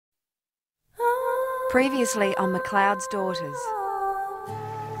Previously on McLeod's Daughters.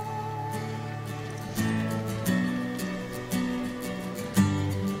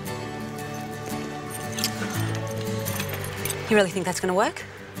 You really think that's going to work?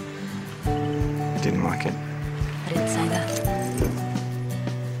 I didn't like it. I didn't say that.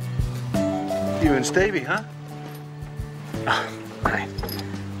 You and Stevie, huh? Oh, hey,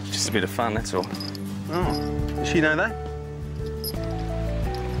 just a bit of fun, that's all. Oh, does she know that?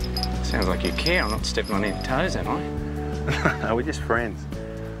 Sounds like you care. I'm not stepping on any toes, am I? No, we're just friends.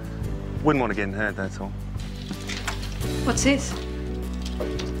 Wouldn't want to get hurt, that's all. What's this?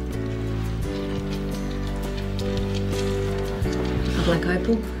 A black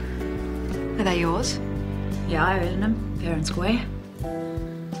opal. Are they yours? Yeah, I earned them, fair and square.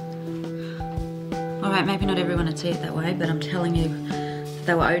 All right, maybe not everyone would see it that way, but I'm telling you,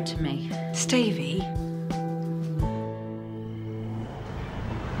 they were owed to me. Stevie?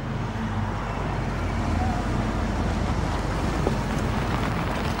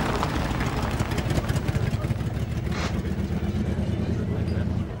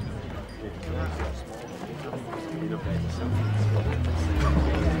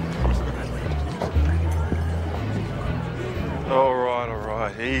 All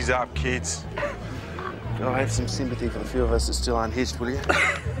right. Ease up, kids. Oh, have some sympathy for the few of us that still unhitched, will you?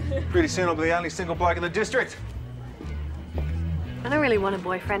 Pretty soon I'll be the only single bloke in the district. I don't really want a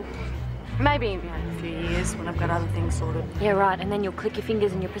boyfriend. Maybe in a few years when I've got other things sorted. Yeah, right, and then you'll click your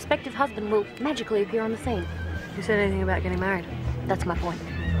fingers and your prospective husband will magically appear on the scene. Who said anything about getting married? That's my point.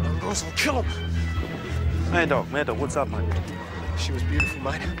 Ross, I'll kill him. Mad Dog, what's up, mate? She was beautiful,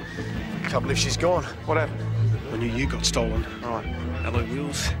 mate. Can't believe she's gone. What happened? I knew you got stolen. Right. Alloy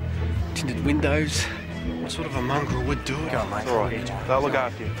wheels, tinted windows. What sort of a mongrel would do it? Go on, mate. All right. They'll look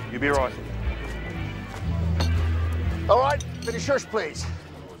after you. You'll be all right. All right, finish yours, please.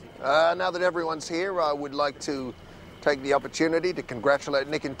 Now that everyone's here, I would like to take the opportunity to congratulate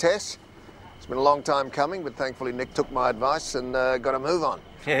Nick and Tess. It's been a long time coming, but thankfully Nick took my advice and got a move on.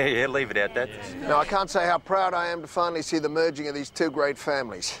 Yeah, leave it out, Dad. Now, I can't say how proud I am to finally see the merging of these two great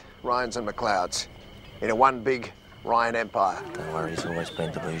families, Ryans and McLeod's, into one big Ryan empire. Don't worry, he's always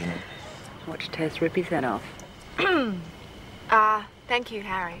been delusional. Watch Tess rip his head off. Thank you,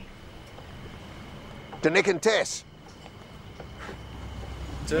 Harry. To Nick and Tess.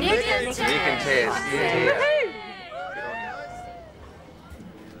 Nick and Tess, yeah.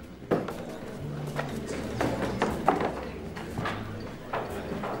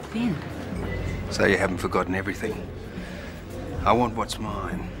 Finn. So you haven't forgotten everything. I want what's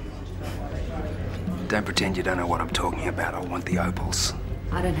mine. Don't pretend you don't know what I'm talking about. I want the opals.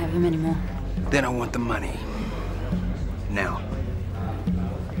 I don't have him anymore. Then I want the money. Now.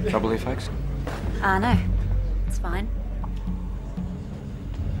 Trouble here, folks? No. It's fine.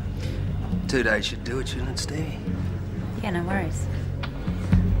 2 days should do it, shouldn't it, Stevie? Yeah, no worries.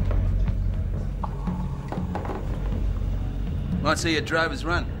 Might see your drivers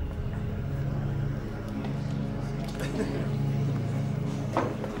run.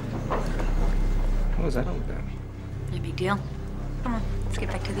 What was that all about? No big deal. Come on, let's get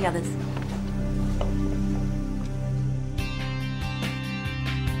back to the others.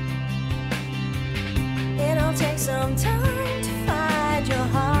 It'll take some time to find your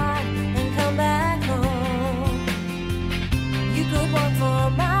heart and come back home. You could walk for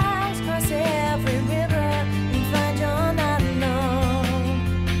miles, cross every river and find you're not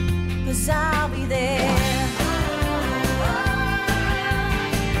alone. 'Cause I'll be there.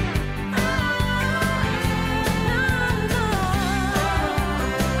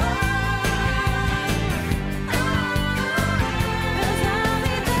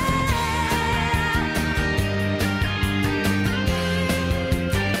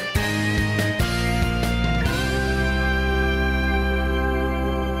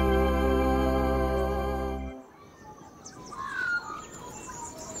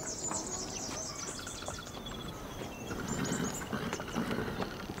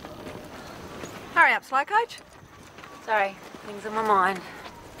 Hurry up, slow coach. Sorry, things on my mind.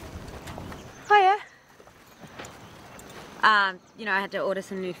 Oh, yeah? I had to order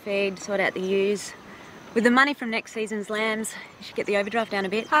some new feed, sort out the ewes. With the money from next season's lambs, you should get the overdraft down a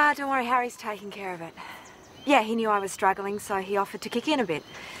bit. Don't worry, Harry's taking care of it. Yeah, he knew I was struggling, so he offered to kick in a bit.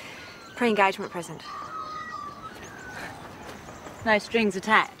 Pre-engagement present. No strings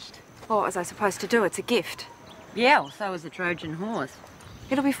attached. Well, what was I supposed to do? It's a gift. Yeah, well, so was the Trojan horse.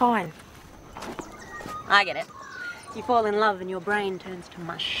 It'll be fine. I get it. You fall in love and your brain turns to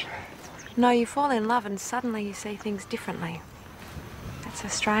mush. No, you fall in love and suddenly you see things differently. That's so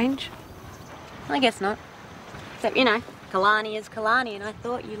strange. I guess not. Except, Killarney is Killarney, and I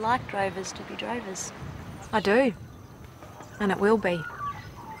thought you liked drovers to be drovers. I do. And it will be.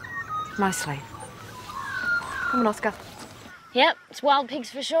 Mostly. Come on, Oscar. Yep, it's wild pigs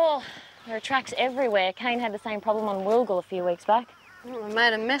for sure. There are tracks everywhere. Kane had the same problem on Wilgal a few weeks back. Well, we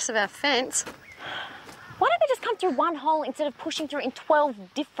made a mess of our fence. Why don't they just come through one hole instead of pushing through in 12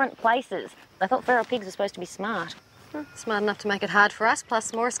 different places? I thought feral pigs were supposed to be smart. Smart enough to make it hard for us,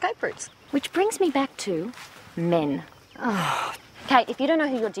 plus more escape routes. Which brings me back to men. Oh. Kate, if you don't know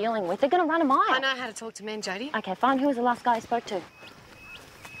who you're dealing with, they're going to run a mile. I know how to talk to men, Jodie. Okay, fine. Who was the last guy you spoke to?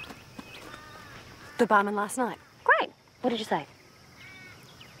 The barman last night. Great. What did you say?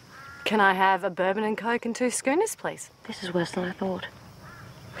 Can I have a bourbon and coke and 2 schooners, please? This is worse than I thought.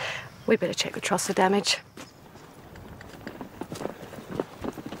 We better check the trossel damage.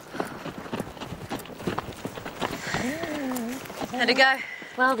 How'd it go?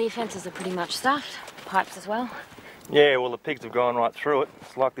 Well, the fences are pretty much stuffed. Pipes as well. Yeah, well, the pigs have gone right through it.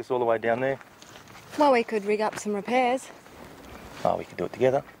 It's like this all the way down there. Well, we could rig up some repairs. Oh, we could do it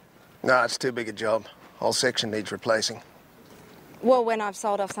together. No, it's too big a job. Whole section needs replacing. Well, when I've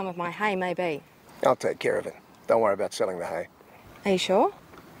sold off some of my hay, maybe. I'll take care of it. Don't worry about selling the hay. Are you sure?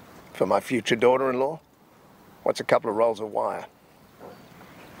 For my future daughter-in-law? What's a couple of rolls of wire?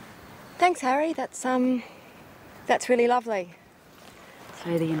 Thanks, Harry. That's really lovely.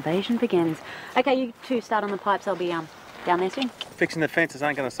 So the invasion begins. Okay, you two start on the pipes. I'll be down there soon. Fixing the fences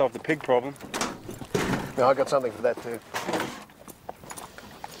ain't going to solve the pig problem. No, I got something for that too.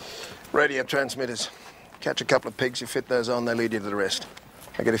 Radio transmitters. Catch a couple of pigs, you fit those on, they lead you to the rest.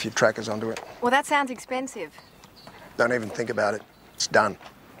 I get a few trackers onto it. Well, that sounds expensive. Don't even think about it. It's done.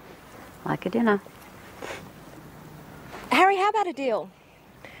 Like a dinner. Harry, how about a deal?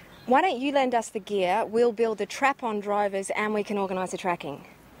 Why don't you lend us the gear, we'll build the trap on drovers, and we can organise the tracking.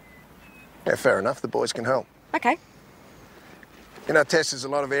 Yeah, fair enough. The boys can help. Okay. You know, Tess, there's a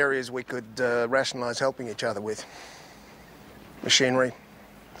lot of areas we could rationalise helping each other with. Machinery,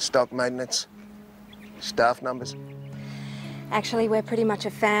 stock maintenance, staff numbers. Actually, we're pretty much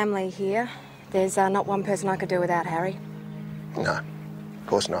a family here. There's not one person I could do without, Harry. No, of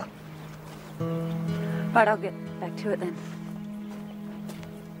course not. Right, I'll get back to it then.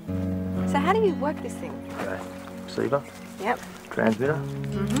 So how do you work this thing? Okay. Receiver. Yep. Transmitter.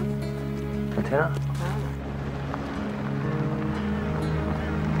 Mm-hmm. Antenna.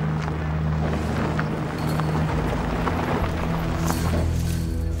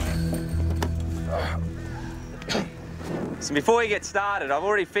 So before we get started, I've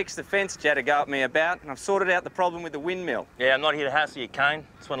already fixed the fence that you had to go at me about, and I've sorted out the problem with the windmill. Yeah, I'm not here to hassle you, Kane.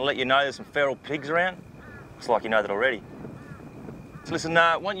 Just want to let you know there's some feral pigs around. Looks like you know that already. So listen,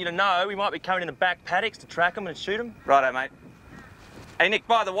 I want you to know we might be coming in the back paddocks to track them and shoot them. Righto, mate. Hey, Nick,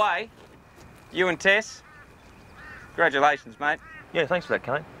 by the way, you and Tess, congratulations, mate. Yeah, thanks for that,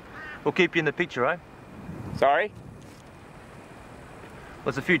 Kane. We'll keep you in the picture, eh? Sorry? Well,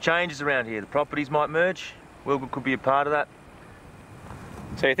 there's a few changes around here. The properties might merge. Wilgal could be a part of that.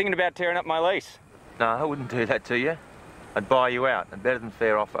 So you're thinking about tearing up my lease? No, I wouldn't do that to you. I'd buy you out, a better than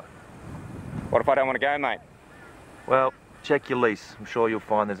fair offer. What if I don't want to go, mate? Well, check your lease. I'm sure you'll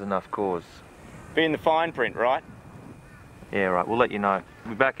find there's enough cause. Be in the fine print, right? Yeah, right, we'll let you know.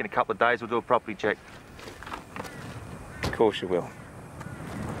 We'll be back in a couple of days, we'll do a property check. Of course you will.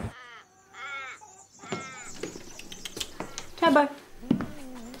 Turbo.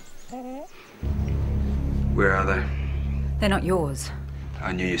 Where are they? They're not yours.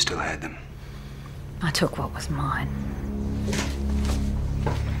 I knew you still had them. I took what was mine.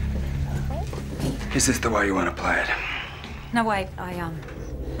 Is this the way you want to play it? No, wait, I'm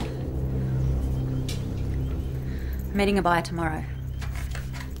meeting a buyer tomorrow.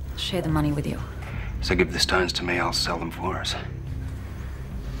 I'll share the money with you. So give the stones to me, I'll sell them for us.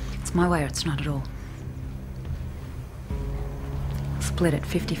 It's my way or it's not at all. Split it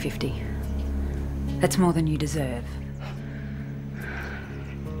 50-50. That's more than you deserve.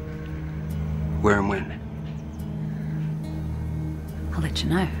 Where and when? I'll let you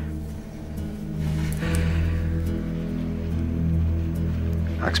know.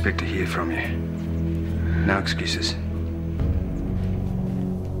 I expect to hear from you. No excuses.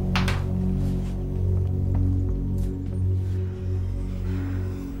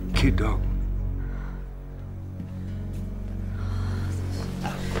 Cute dog.